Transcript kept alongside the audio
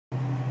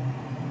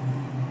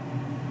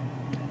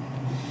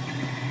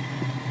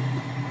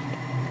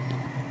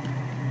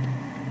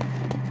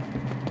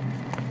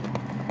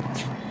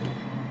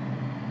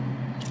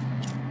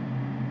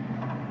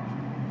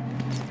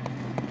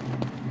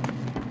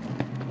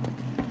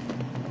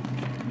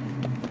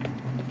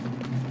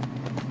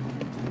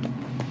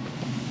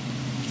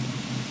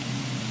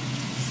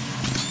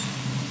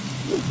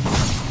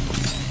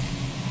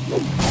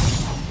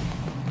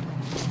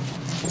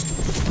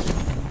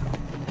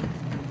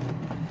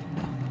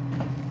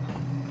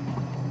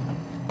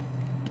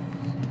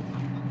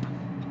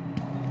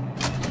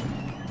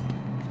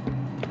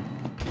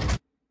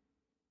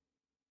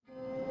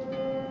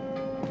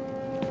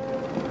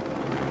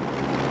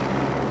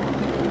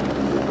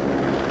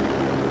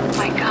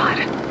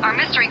Our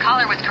mystery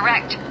caller was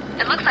correct.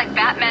 It looks like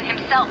Batman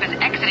himself is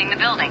exiting the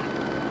building.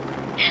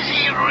 Is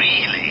he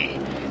really?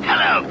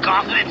 Hello,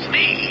 Gotham, it's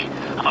me.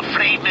 I'm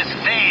afraid Miss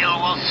Vale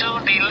will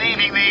soon be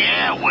leaving the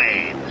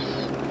airwaves.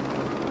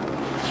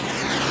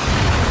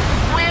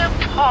 We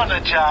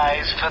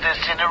apologize for this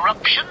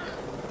interruption.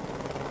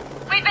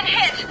 We've been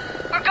hit.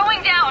 We're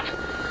going down.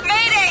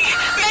 Mayday!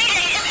 Mayday!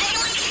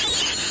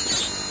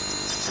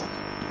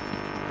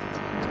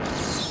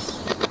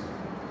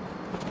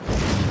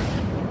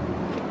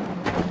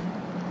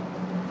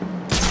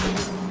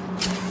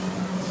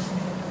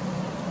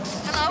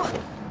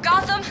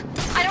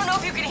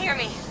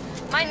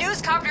 My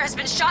news copter has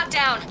been shot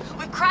down.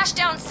 We've crashed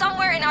down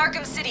somewhere in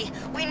Arkham City.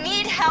 We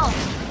need help.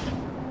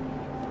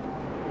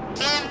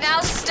 I am now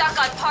stuck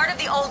on part of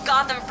the old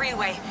Gotham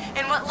freeway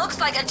in what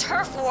looks like a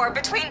turf war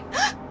between...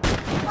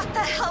 What the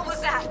hell was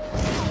that?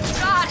 Oh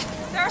God,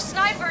 there are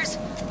snipers.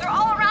 They're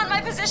all around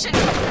my position.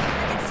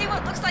 I can see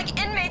what looks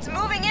like inmates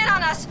moving in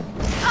on us.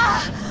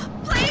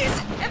 Please,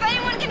 if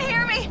anyone can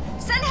hear me,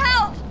 send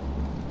help.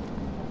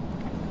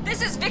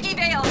 This is Vicky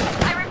Vale.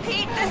 I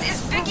repeat, this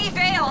is Vicky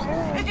Vale.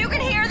 If you can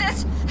hear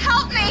this,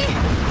 help me!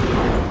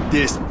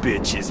 This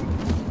bitch is...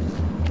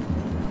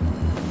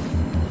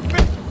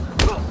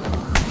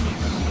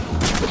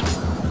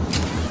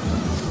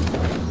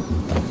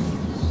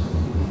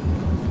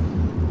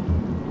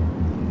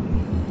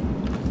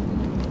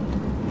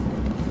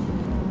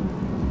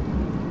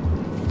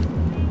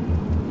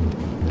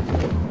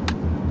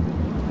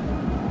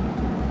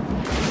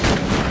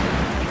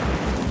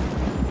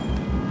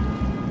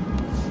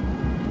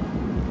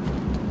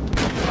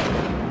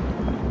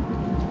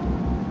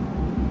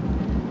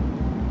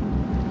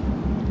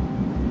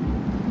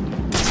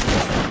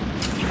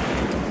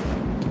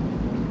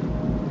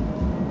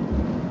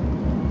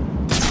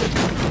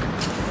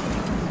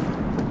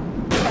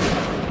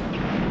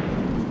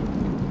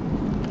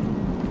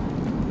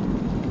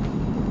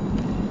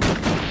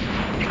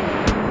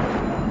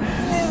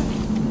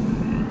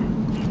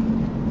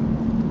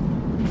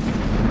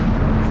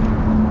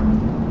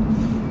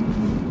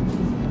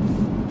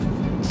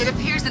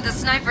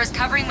 Snipers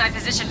covering my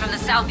position from the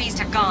southeast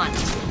have gone.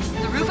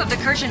 The roof of the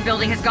Kirshen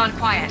building has gone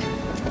quiet.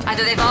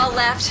 Either they've all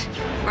left,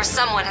 or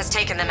someone has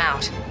taken them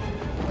out.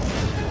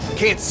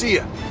 Can't see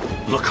her.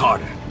 Look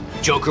harder.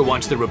 Joker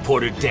wants the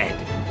reporter dead.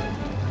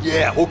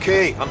 Yeah,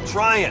 okay, I'm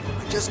trying.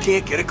 I just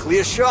can't get a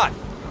clear shot.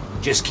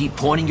 Just keep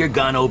pointing your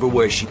gun over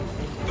where she...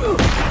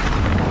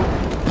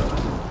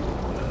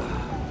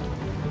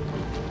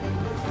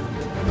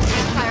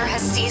 Fire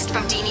has ceased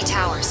from Dini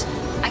Towers.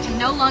 I can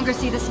no longer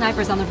see the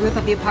snipers on the roof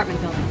of the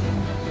apartment building.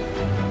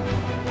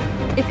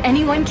 If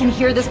anyone can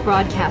hear this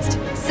broadcast,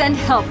 send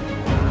help.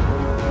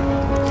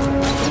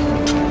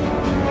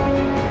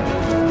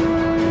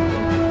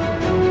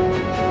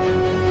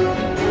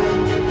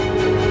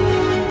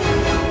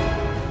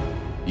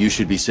 You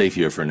should be safe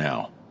here for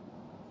now.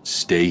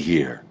 Stay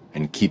here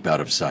and keep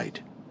out of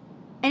sight.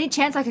 Any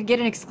chance I could get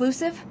an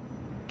exclusive?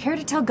 Care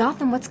to tell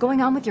Gotham what's going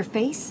on with your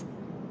face?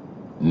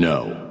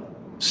 No.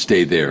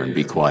 Stay there and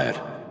be quiet.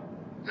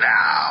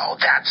 Now,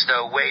 that's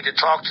no way to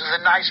talk to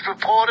the nice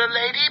reporter,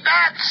 Lady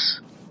Bats.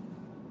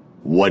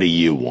 What do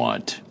you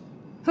want?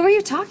 Who are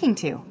you talking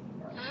to?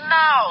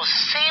 Now,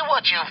 see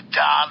what you've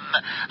done.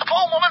 The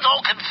poor woman's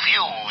all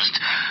confused.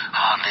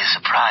 Hardly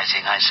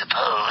surprising, I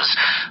suppose.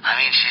 I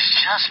mean, she's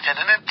just been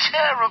in a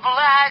terrible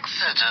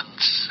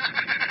accident.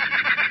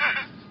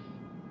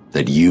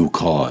 That you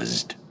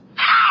caused.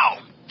 How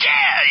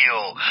dare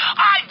you?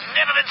 I've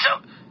never been so...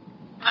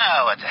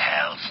 Oh, what the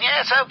hell.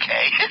 Yes,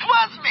 okay, it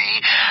was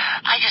me.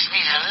 I just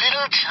needed a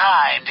little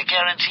time to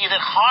guarantee that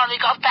Harley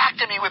got back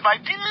to me with my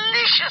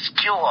delicious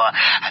cure.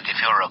 And if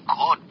you're a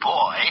good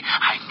boy,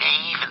 I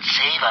may even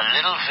save a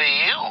little for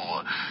you.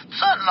 It's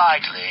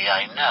unlikely,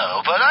 I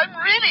know, but I'm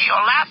really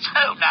your last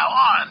hope now,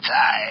 aren't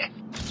I?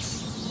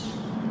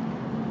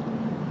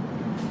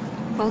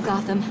 Well,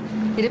 Gotham,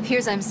 it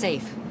appears I'm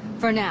safe.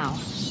 For now.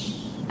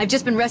 I've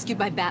just been rescued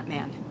by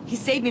Batman. He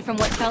saved me from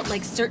what felt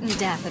like certain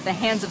death at the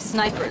hands of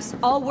snipers,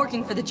 all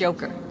working for the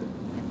Joker.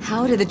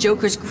 How did the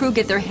Joker's crew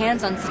get their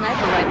hands on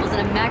sniper rifles in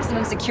a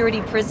maximum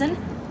security prison?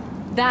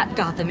 That,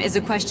 Gotham, is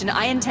a question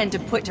I intend to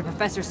put to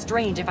Professor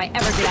Strange if I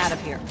ever get out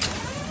of here.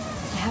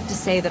 I have to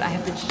say that I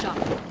have been shocked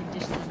at the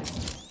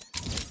conditions.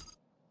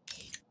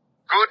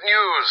 Good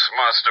news,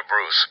 Master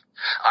Bruce.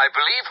 I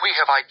believe we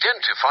have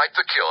identified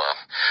the cure.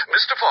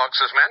 Mr. Fox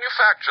has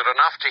manufactured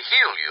enough to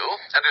heal you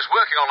and is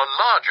working on a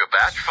larger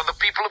batch for the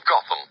people of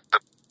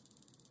Gotham.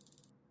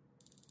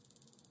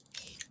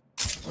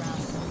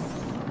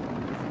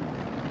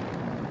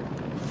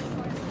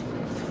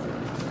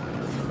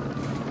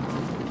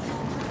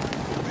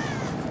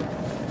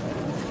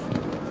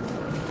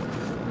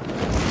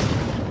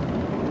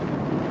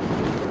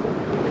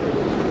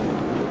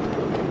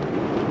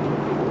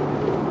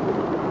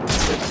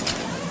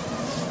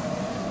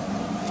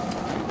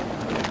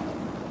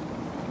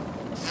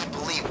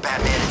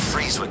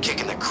 Were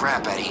kicking the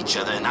crap out of each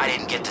other and I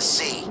didn't get to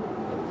see.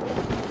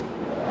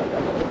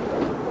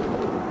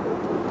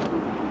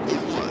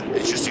 What?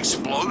 It just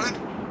exploded?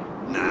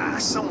 Nah,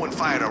 someone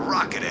fired a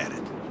rocket at it.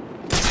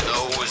 You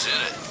know who was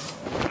in it?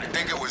 I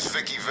think it was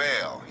Vicky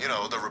Vale, you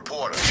know, the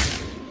reporter.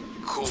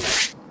 Cool.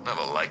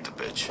 Never liked the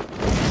bitch.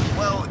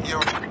 Well,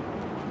 you're...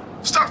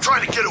 Stop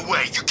trying to get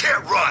away. You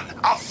can't run.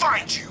 I'll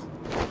find you.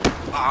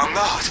 I'm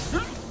not.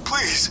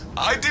 Please,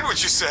 I did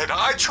what you said.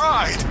 I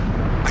tried.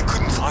 I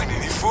couldn't find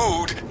any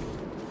food.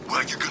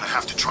 Well, you're gonna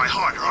have to try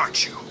harder,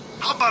 aren't you?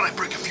 How about I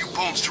break a few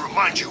bones to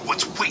remind you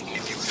what's waiting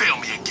if you fail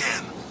me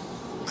again?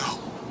 No,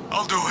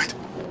 I'll do it.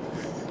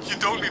 You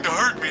don't need to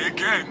hurt me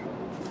again.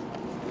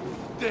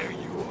 There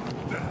you are,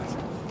 Baz.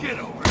 Get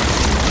over it.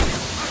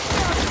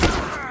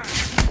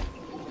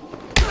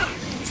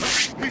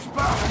 He's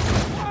back!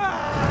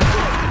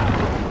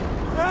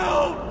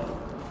 Help!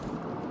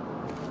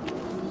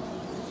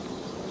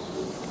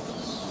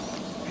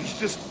 He's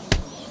just...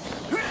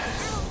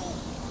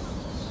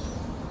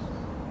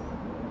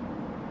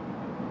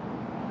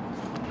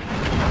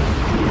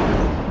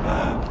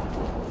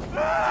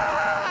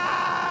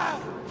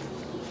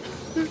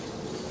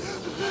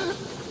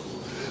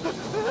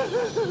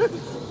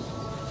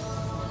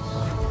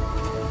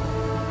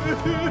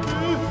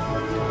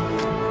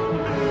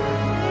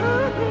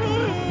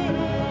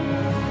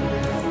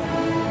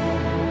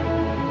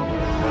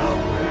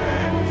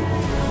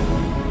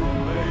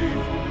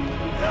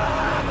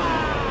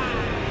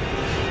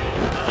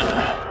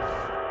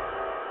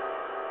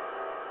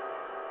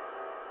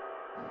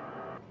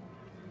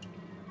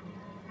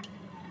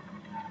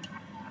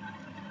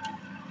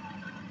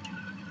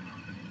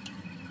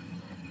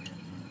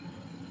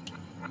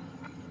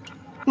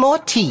 More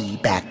tea,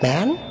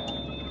 Batman?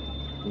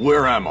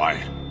 Where am I?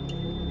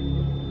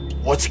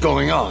 What's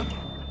going on?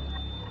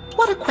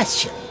 What a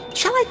question.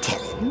 Shall I tell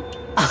him?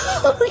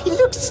 Oh, he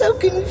looks so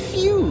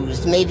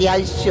confused. Maybe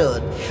I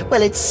should.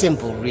 Well, it's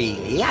simple,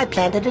 really. I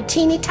planted a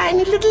teeny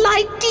tiny little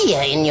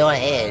idea in your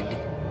head.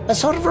 A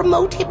sort of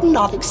remote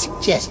hypnotic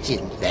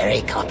suggestion.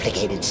 Very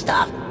complicated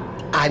stuff.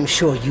 I'm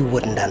sure you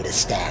wouldn't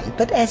understand,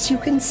 but as you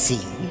can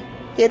see,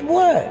 it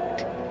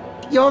worked.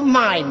 You're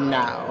mine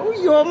now.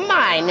 You're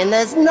mine, and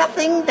there's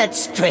nothing that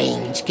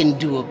Strange can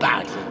do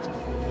about it.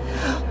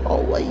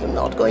 Oh, are you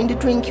not going to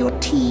drink your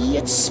tea?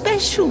 It's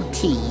special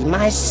tea.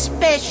 My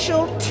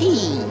special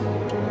tea.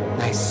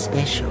 My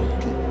special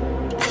tea.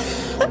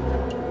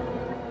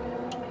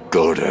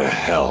 Go to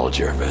hell,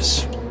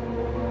 Jervis.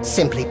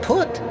 Simply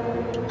put,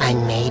 I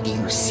made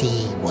you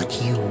see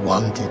what you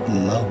wanted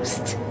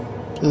most.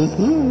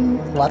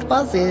 What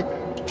was it?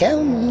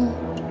 Tell me.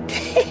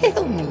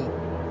 Tell me.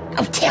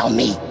 Oh, tell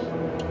me.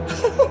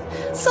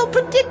 So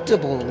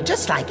predictable,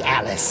 just like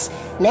Alice.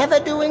 Never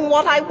doing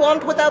what I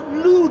want without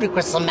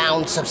ludicrous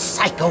amounts of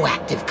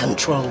psychoactive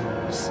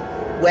controls.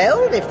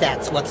 Well, if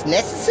that's what's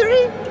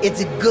necessary,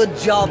 it's a good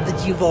job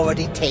that you've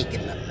already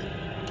taken them.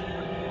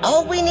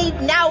 All we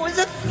need now is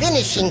a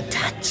finishing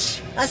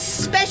touch. A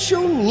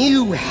special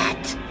new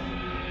hat.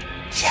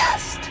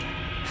 Just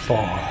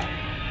for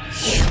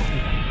you.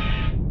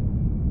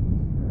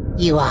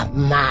 You are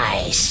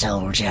my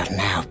soldier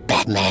now,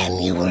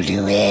 Batman. You will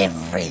do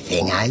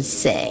everything I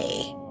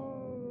say.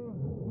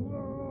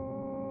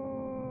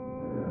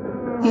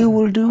 You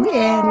will do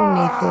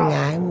anything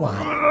I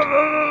want.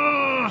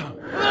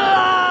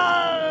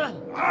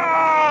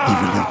 You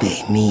will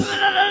obey me.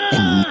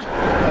 And...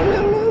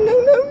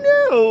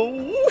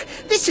 No.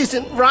 This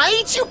isn't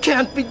right. You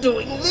can't be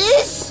doing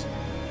this.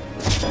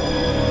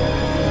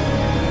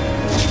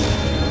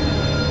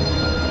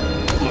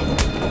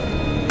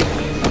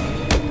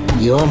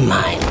 Your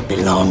mind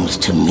belongs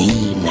to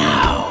me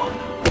now.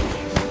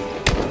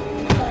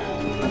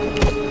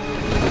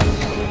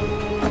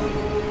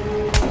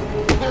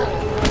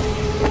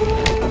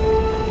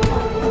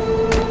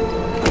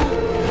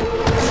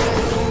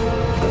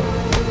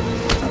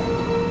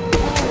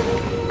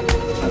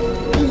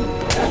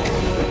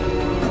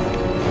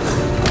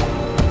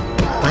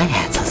 My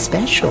hats are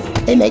special.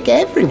 They make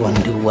everyone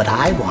do what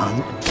I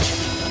want.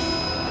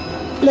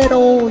 Let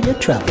all your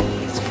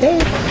troubles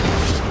fade.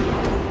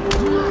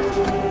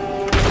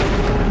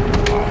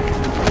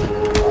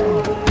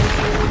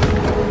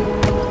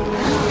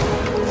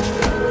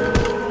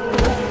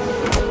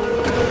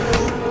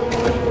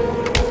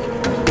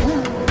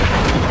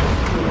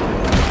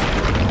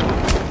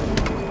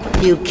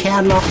 You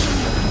cannot...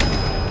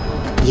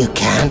 You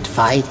can't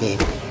fight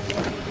it.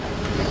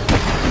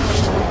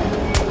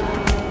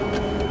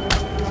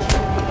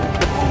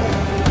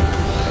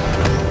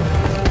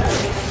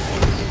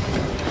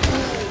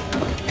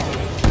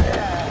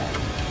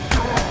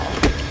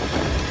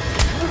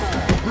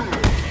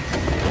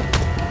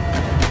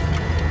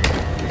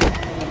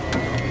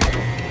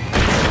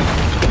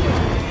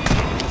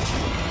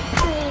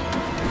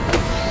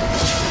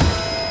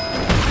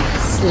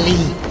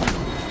 Sleep.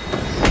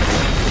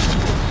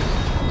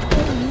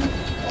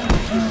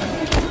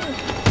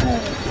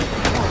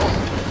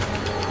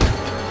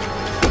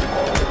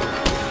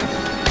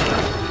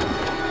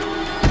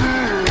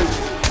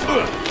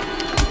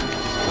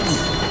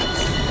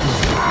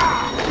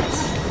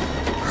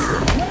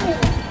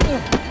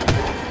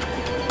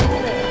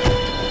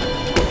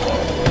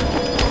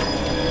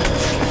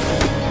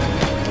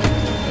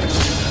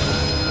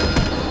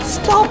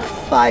 stop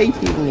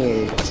fighting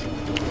it.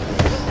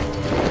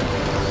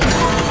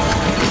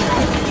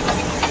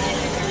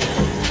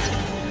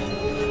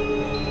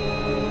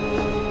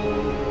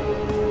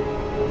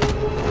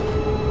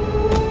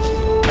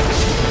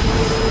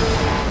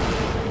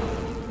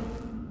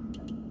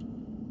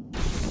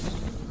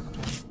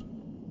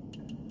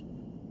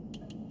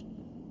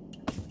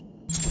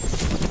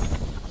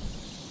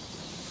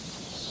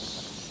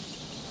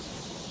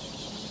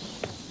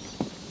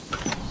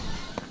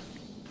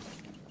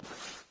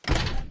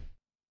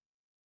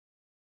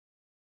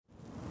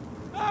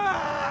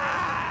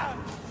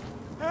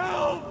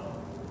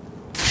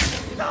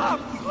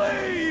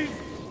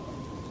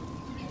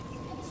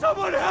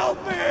 Someone help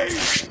me!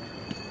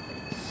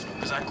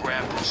 As I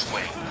grab Bruce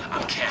Wayne,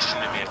 I'm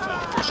cashing him in for a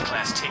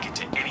first-class ticket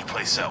to any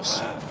place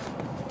else.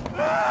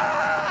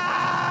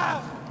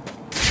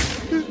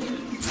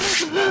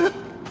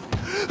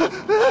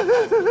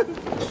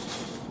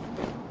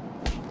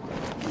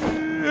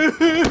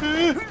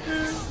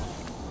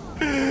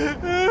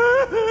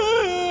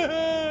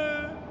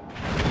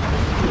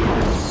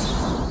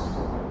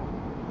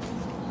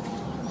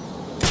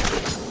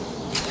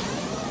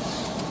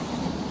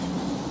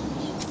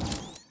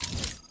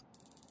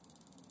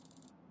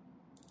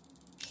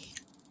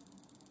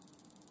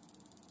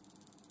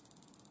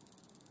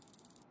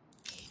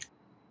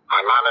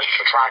 I managed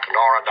to track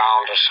Nora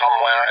down to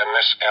somewhere in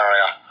this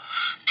area.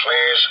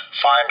 Please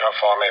find her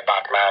for me,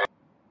 Batman.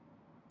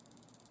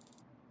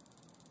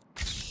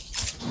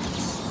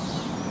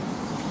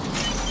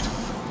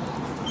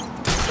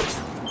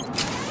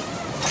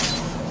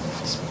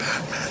 What's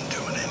Batman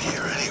doing in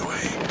here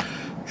anyway?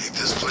 Ain't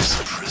this place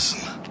a prison?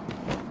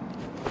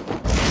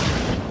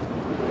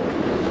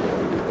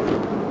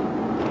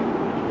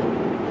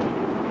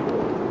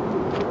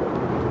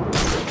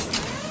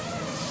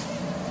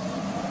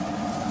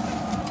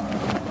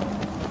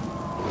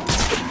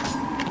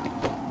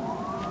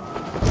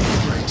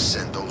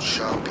 Send those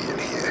Sharpie in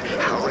here.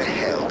 How the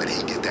hell did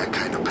he get that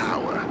kind of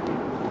power?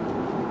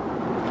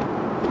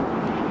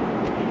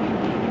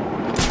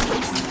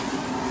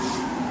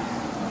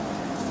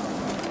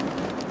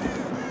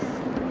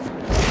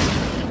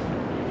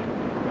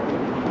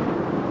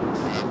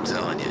 I'm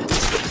telling you,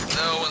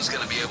 no one's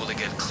gonna be able to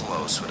get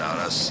close without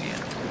us seeing.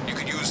 You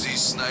could use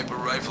these sniper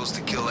rifles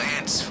to kill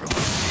ants from up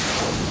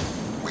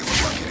here. We were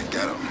lucky to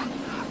get him.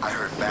 I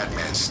heard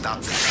Batman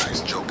stopped the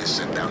guys Joker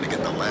sent down to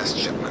get the last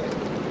shipment.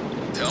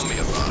 Tell me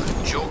about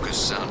it. Joker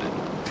sounded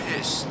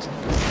pissed.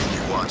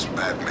 He wants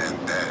Batman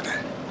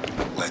dead.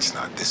 Let's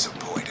not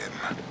disappoint him.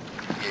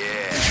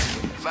 Yeah,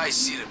 if I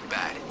see the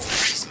bat,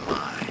 he's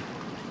mine.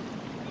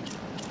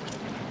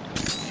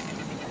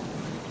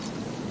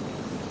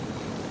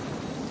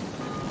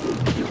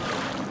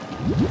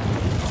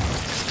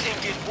 This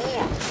can't get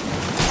warm.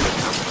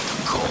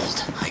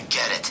 Cold. I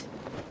get it.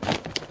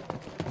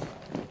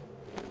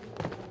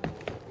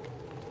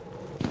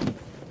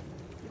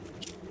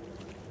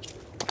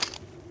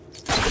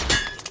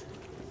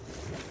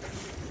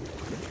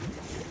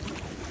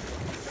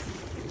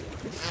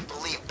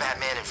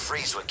 Batman and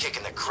Freeze were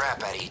kicking the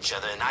crap out of each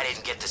other, and I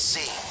didn't get to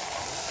see.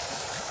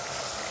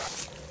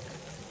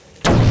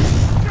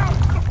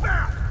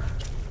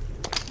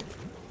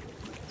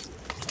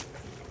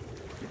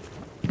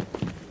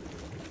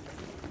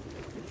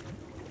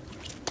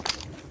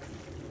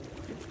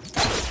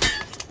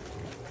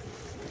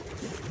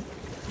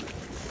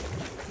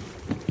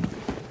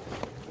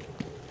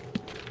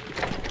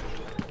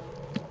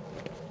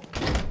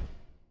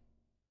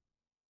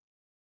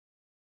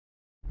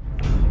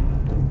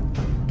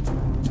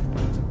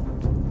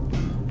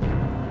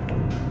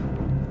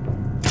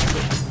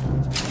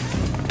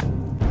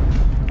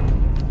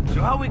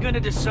 How are we gonna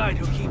decide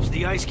who keeps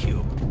the ice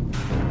cube?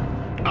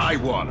 I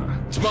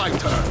wanna. It's my turn.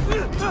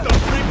 The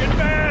freaking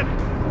man!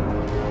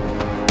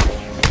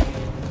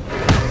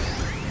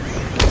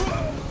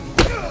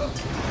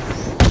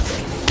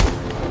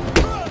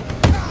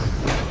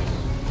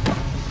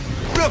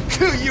 We'll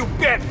kill you,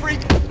 bat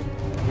freak!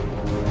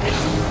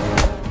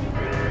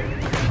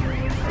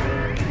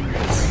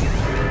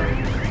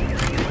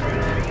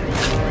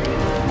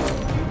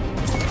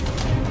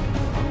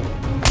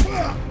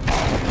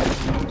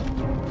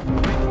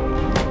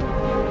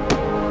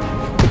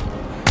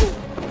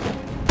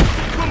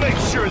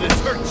 Sure this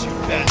hurts you,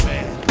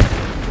 Batman.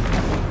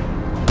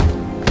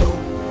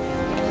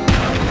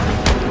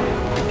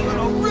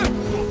 A rip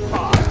will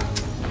pop.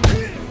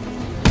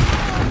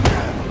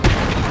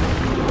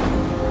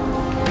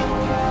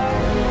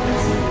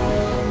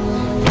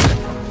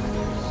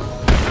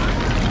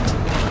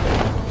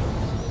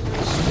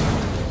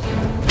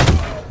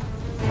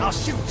 I'll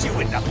shoot you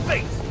in the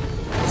face.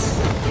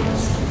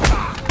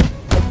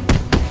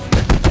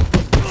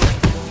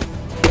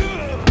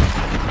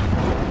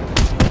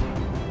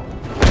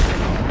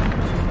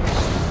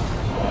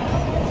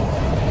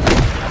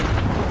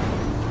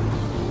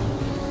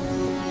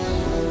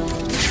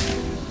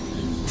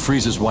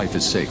 Freeze's wife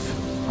is safe.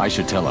 I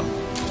should tell him.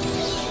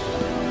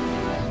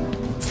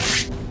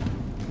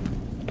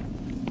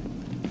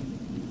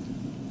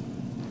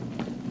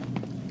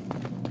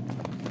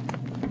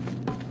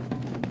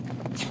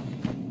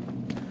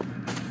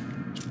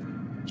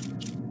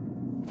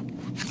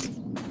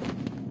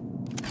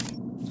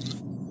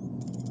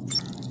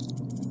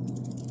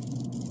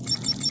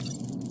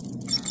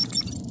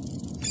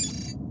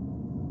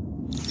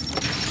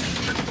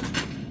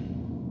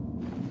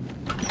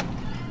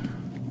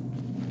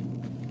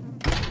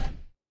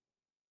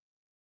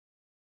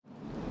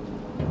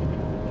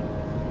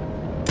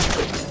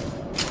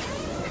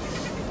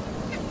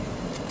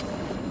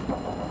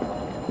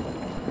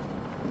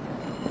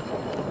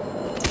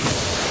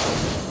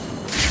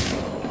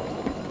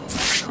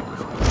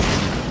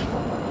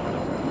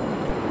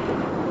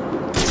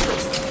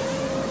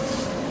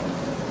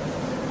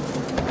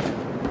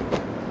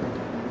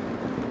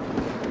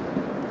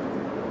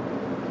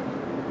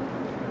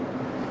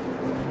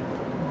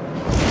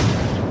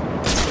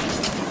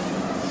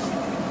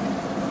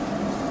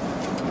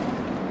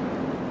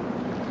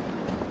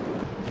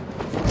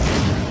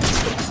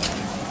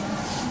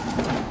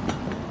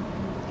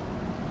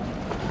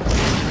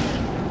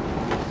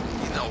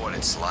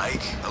 it's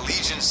like.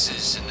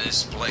 Allegiances in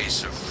this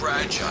place are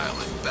fragile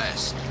at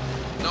best.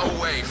 No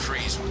way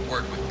Freeze would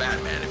work with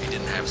Batman if he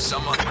didn't have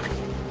someone...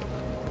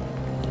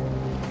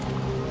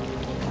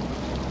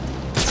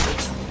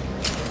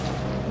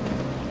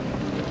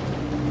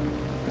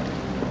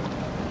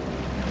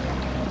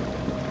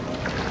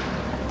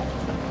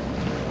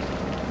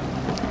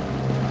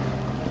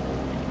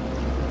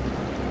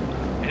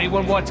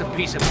 Anyone wants a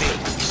piece of me,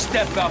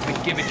 step up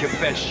and give it your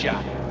best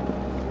shot.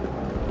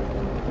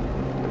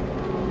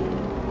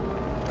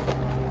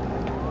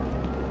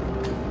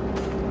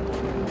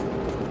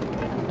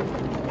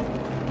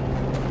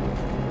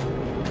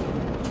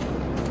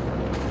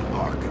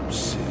 Arkham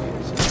City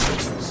is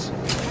ours.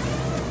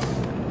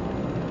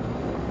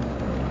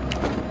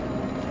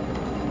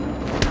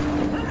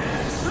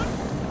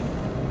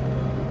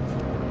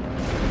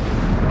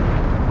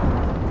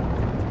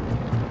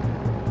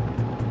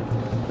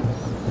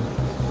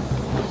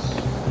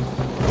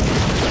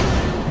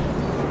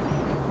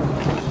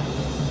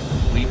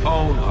 We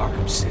own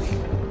Arkham City.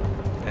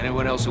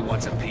 Anyone else who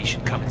wants a piece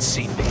should come and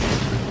see me.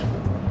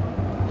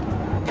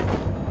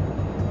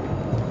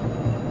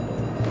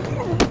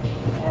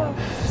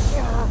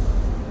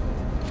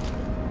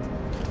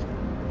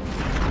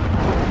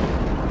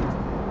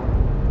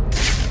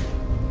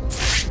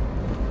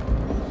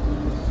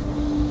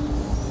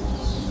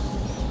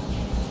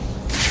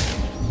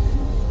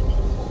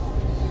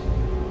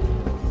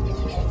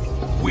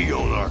 We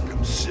own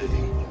Arkham City.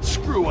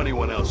 Screw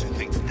anyone else who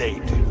thinks they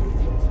do.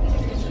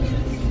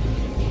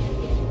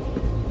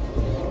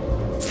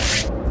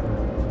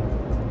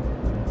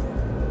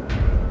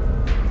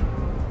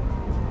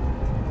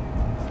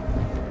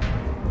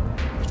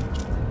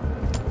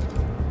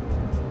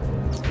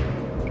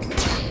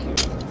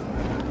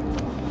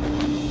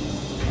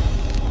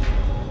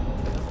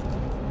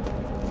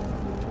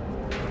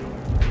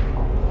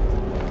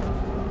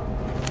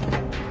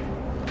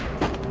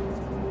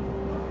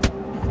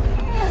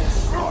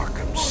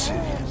 Arkham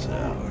City is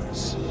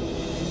ours.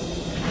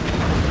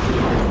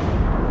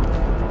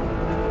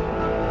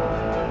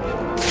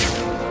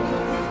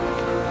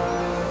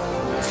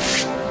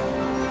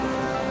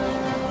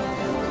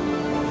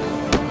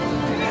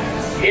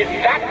 Is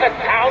that the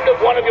sound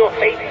of one of your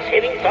faces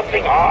hitting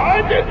something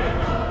hard?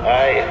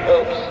 I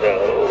hope so.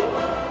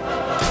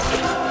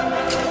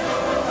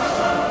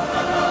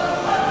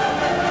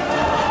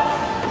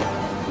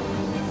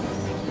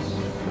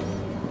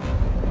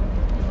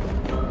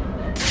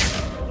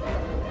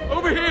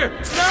 Over here!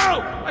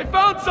 Now! I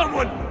found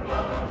someone!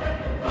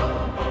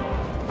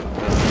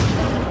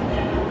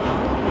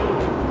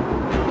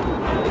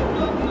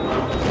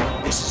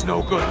 This is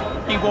no good.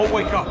 He won't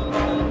wake up.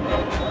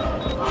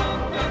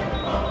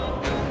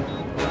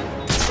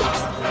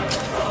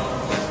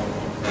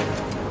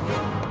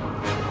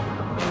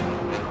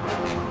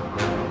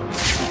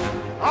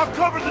 I'll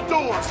cover the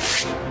door!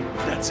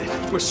 That's it.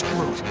 We're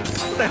screwed.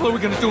 What the hell are we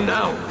gonna do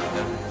now?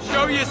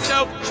 Show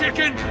yourself,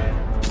 chicken!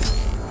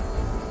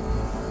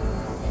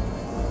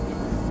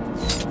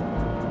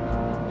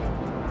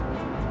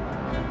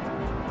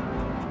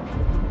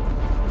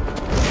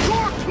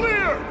 Door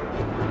clear!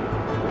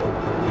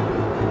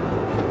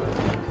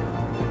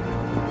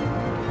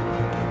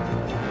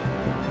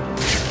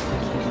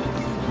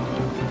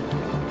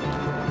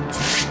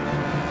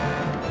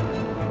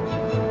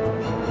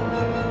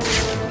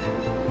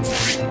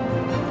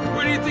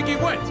 Where do you think he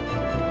went?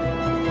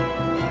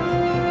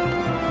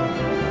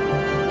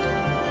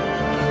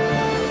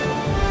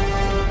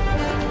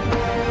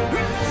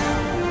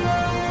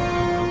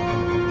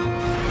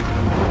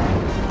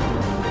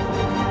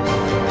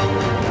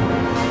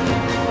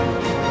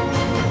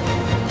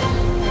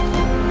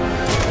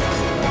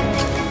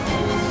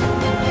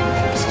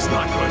 This is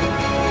not good.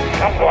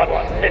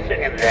 Someone's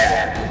missing in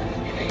there.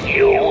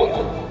 You?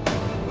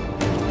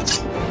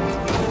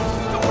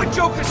 Do what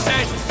Joker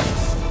said!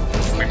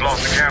 We've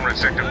lost the camera in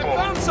Sector 4. I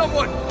found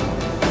someone!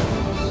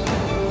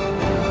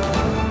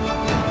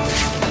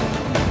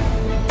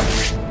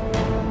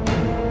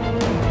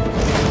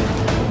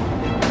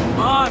 Come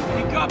on,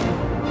 pick up!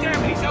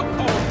 Damn it, he's out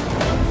cold!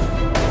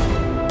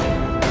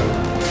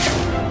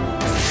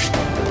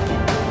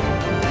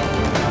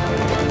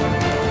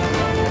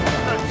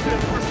 That's it,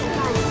 we're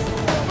screwed.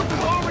 What the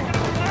hell are we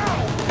gonna do now?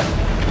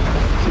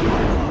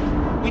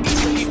 We need to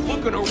keep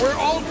looking or we're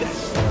all dead!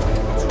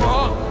 What's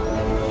wrong?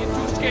 You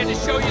too scared to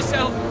show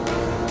yourself?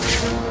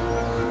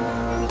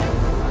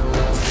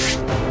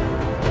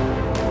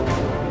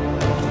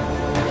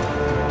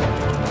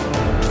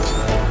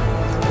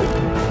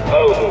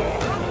 Oh,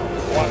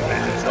 one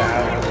man's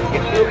down.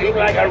 It's looking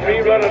like a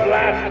rerun of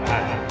last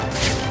time.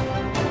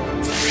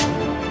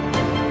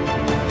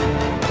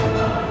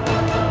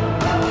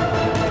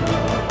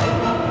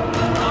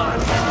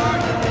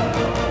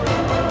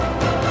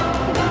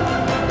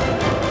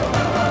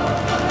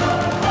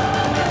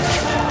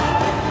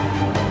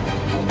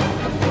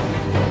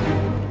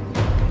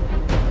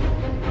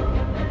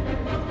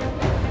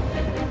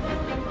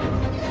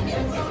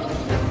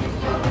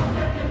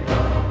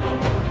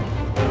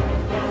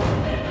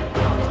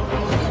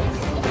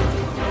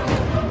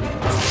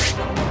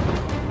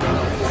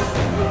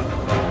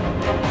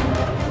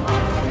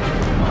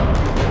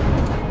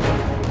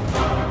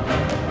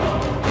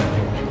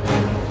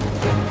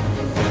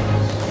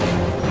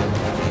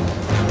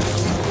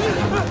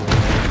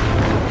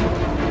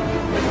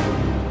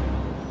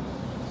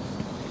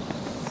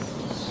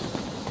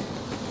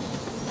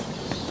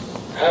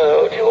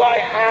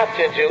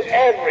 to do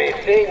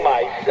everything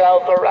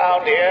myself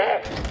around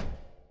here.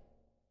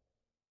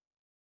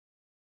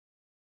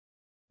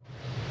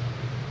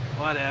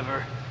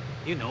 Whatever.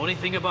 You know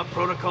anything about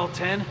Protocol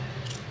 10?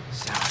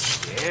 Sounds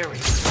scary.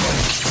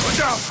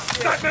 Look out!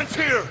 Batman's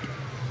here!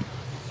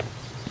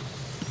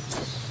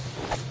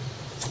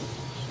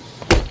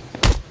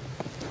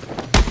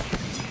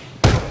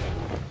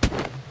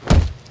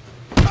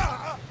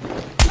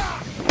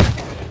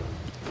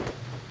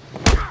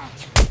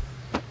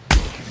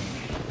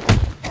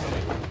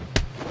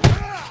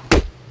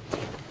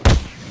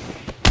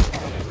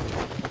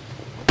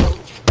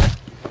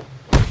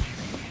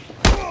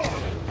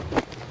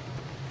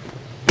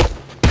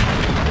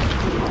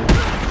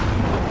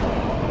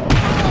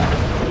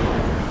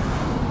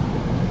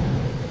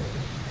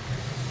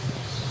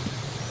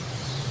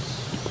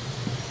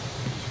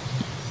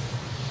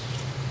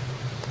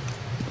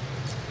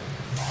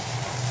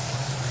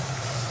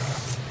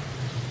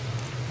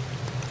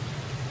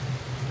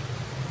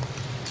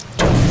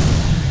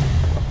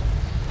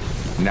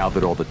 Now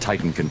that all the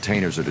Titan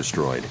containers are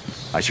destroyed,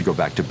 I should go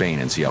back to Bane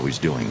and see how he's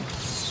doing.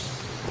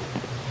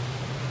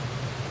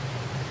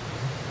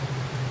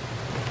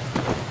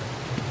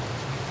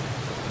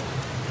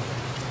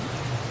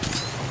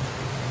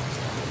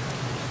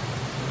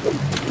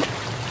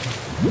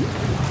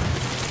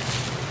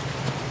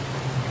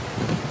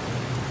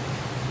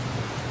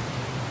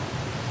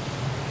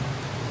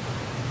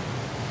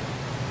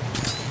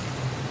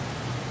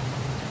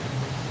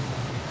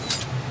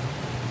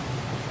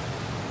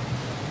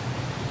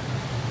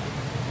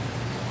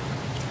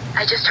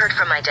 I just heard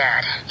from my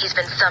dad. He's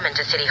been summoned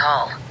to City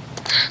Hall.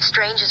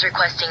 Strange is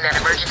requesting that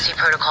Emergency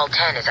Protocol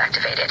 10 is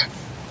activated.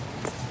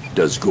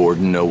 Does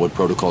Gordon know what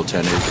Protocol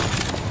 10 is?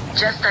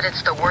 Just that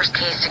it's the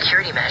worst-case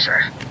security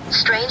measure.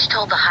 Strange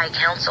told the High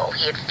Council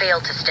he had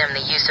failed to stem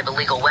the use of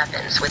illegal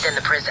weapons within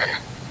the prison.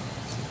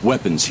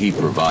 Weapons he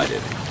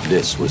provided.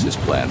 This was his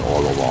plan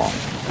all along.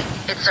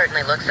 It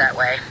certainly looks that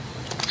way.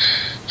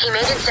 He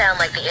made it sound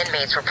like the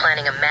inmates were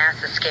planning a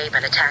mass escape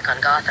and attack on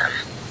Gotham.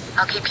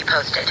 I'll keep you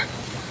posted.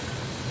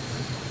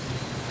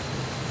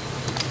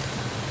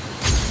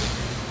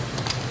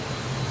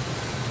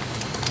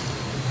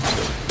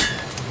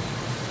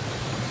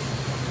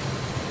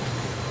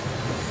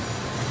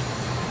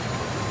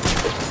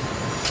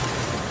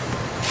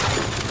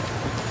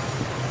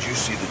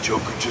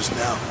 Joker just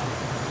now?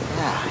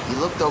 Yeah, he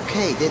looked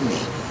okay, didn't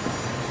he?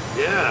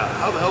 Yeah,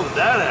 how the hell did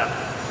that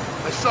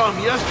happen? I saw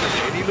him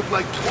yesterday and he looked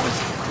like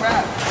poison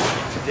crap.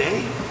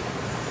 Today?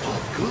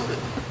 All good.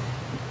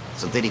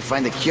 So did he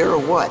find the cure or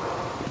what?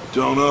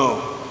 Don't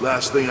know.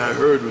 Last thing I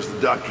heard was the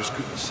doctors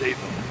couldn't save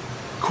him.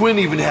 Quinn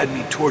even had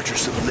me torture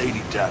some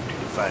lady doctor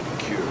to find a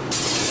cure.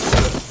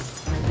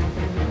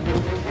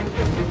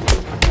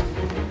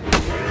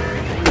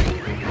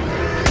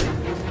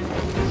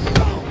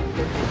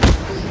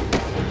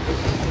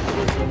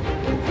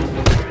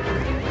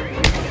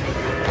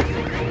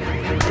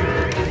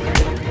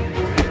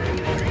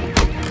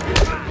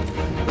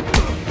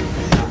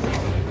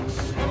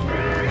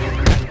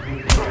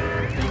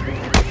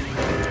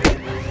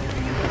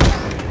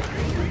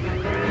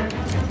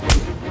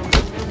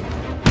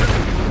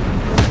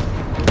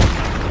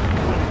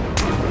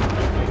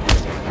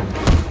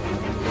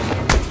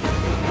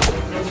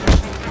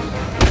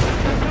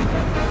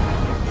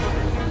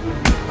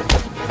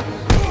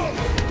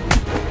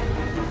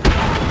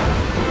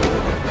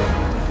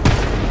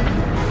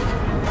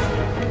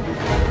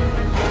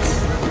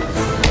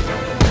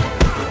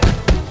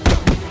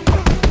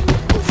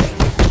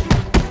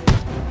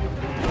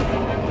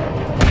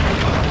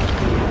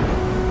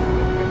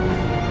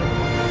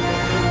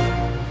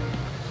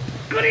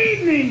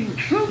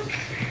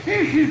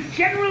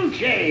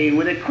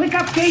 With a quick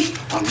update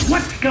on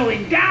what's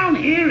going down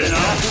here in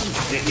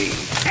Arkham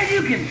City. As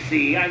you can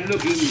see, I'm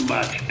looking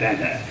much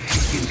better.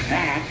 In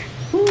fact,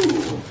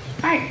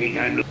 I think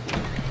I'm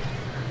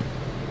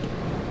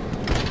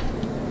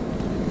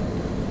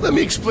Let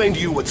me explain to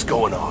you what's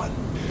going on.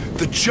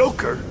 The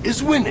Joker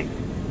is winning.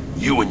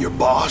 You and your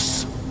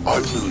boss are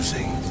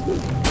losing.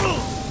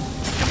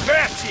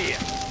 Bats here!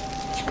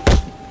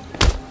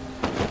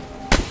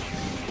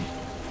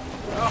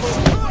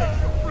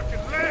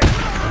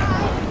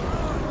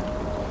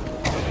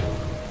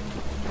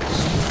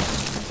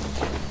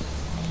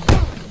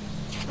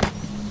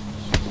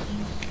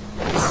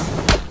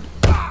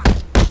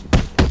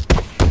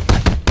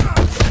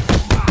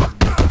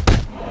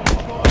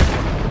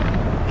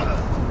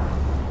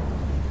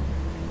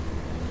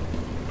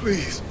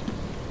 Please,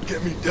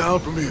 get me down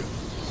from here.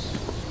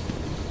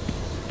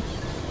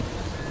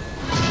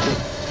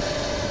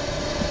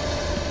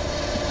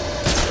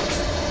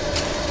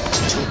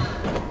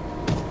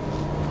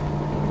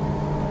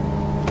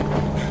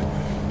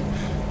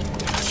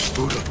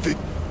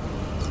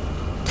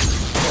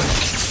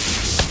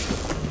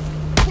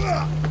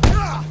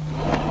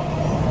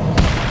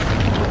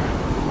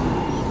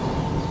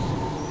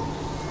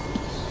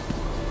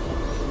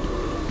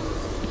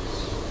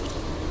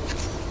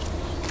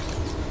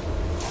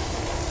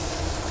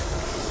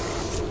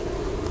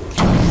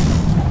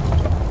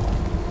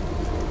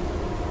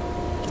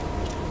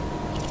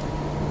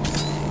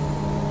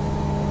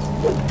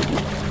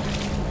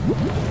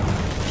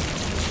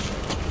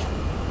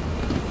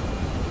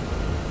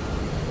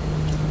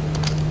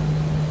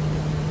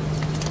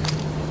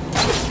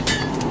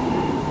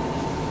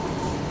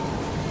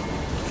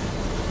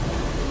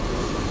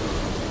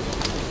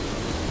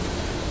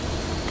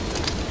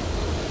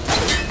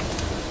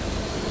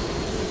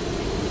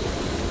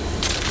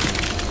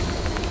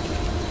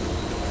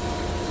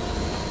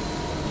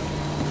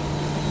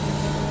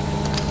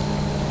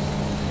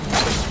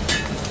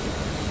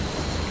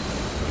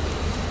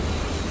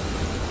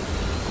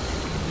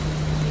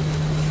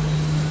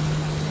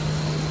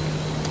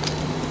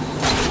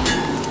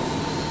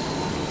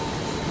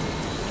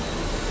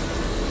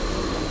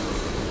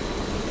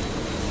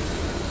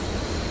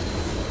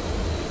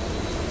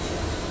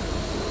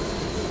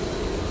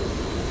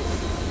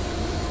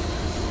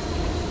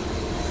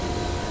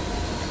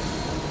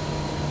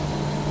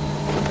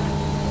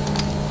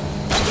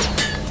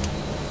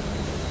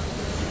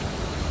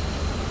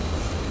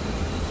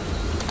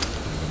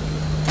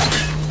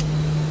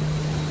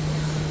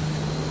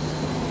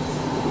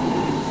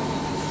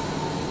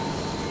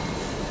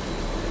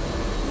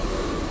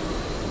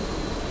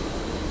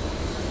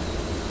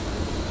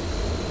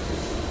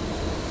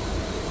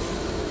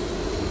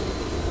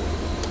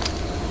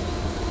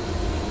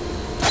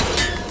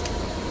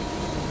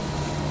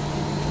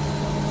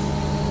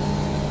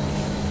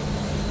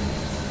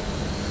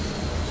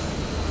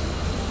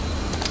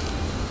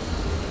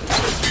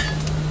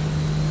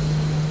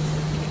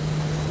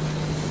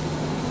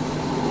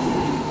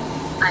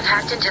 I've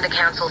hacked into the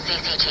Council's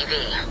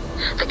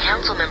CCTV. The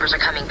Council members are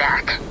coming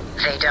back.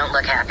 They don't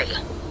look happy.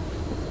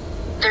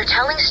 They're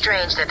telling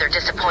Strange that they're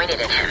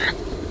disappointed in him,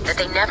 that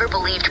they never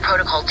believed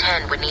Protocol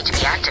 10 would need to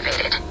be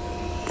activated.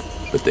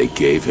 But they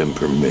gave him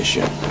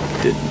permission,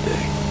 didn't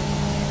they?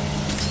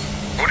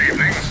 Good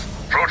evening.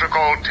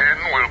 Protocol 10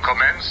 will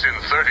commence in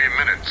 30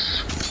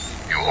 minutes.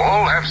 You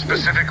all have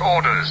specific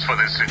orders for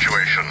this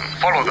situation.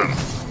 Follow them.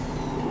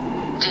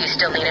 Do you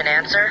still need an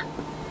answer?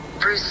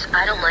 Bruce,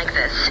 I don't like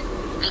this.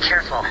 Be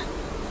careful.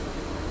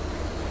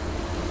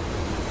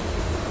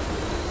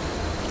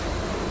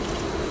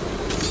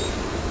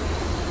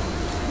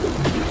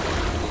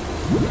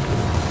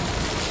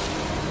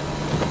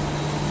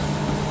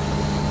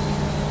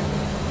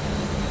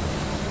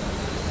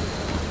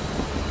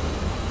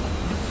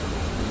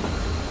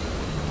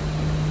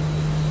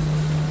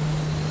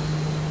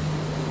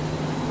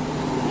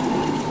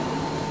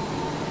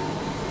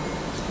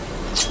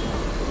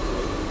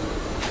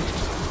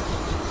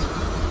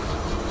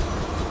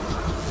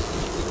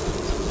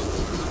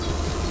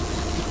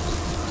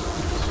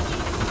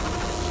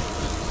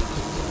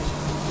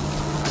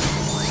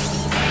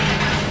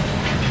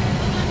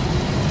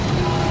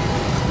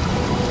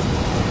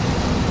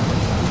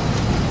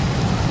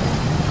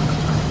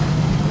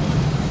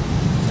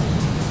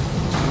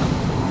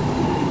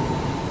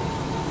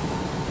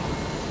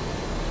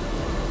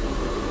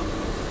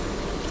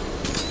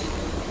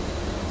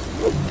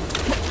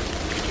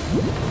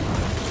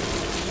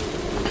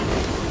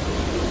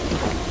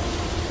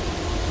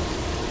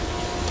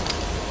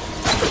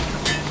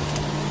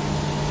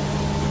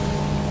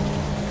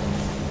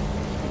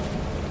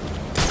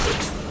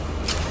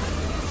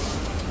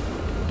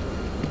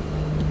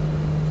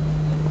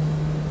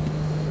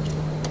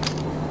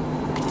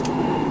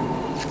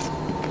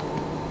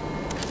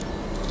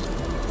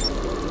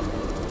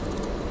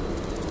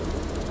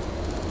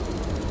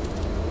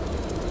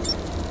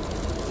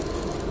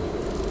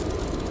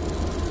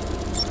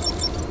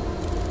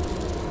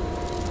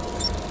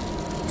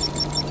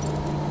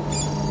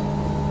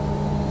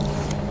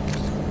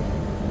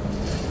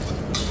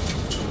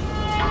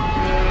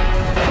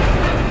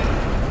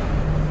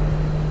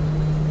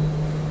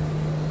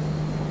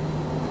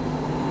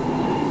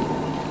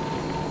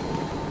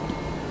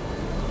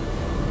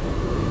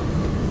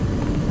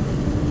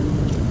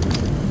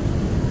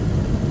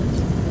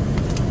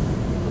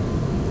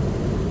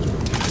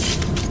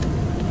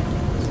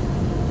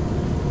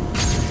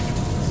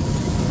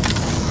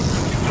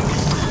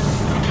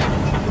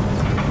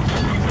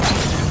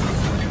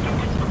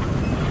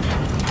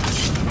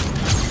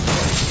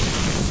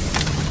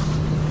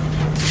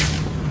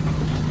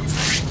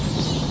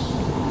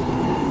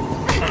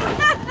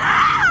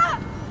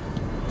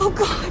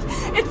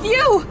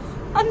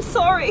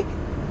 Sorry.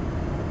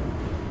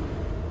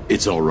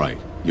 It's all right.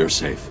 You're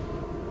safe.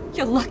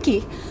 You're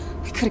lucky.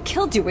 I could have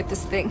killed you with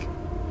this thing.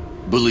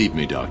 Believe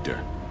me, Doctor.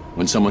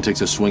 When someone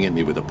takes a swing at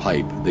me with a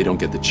pipe, they don't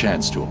get the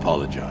chance to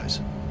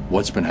apologize.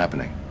 What's been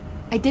happening?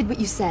 I did what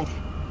you said.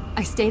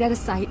 I stayed out of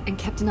sight and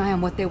kept an eye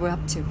on what they were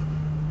up to.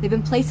 They've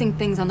been placing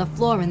things on the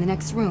floor in the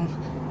next room.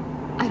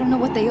 I don't know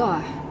what they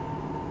are.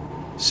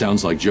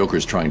 Sounds like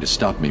Joker's trying to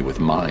stop me with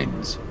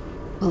mines.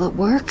 Will it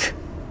work?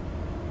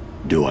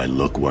 Do I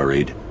look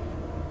worried?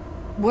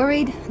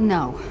 Worried?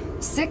 No.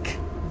 Sick?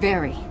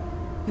 Very.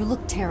 You look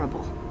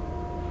terrible.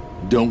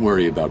 Don't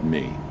worry about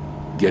me.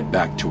 Get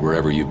back to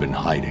wherever you've been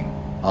hiding.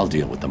 I'll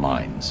deal with the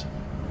mines.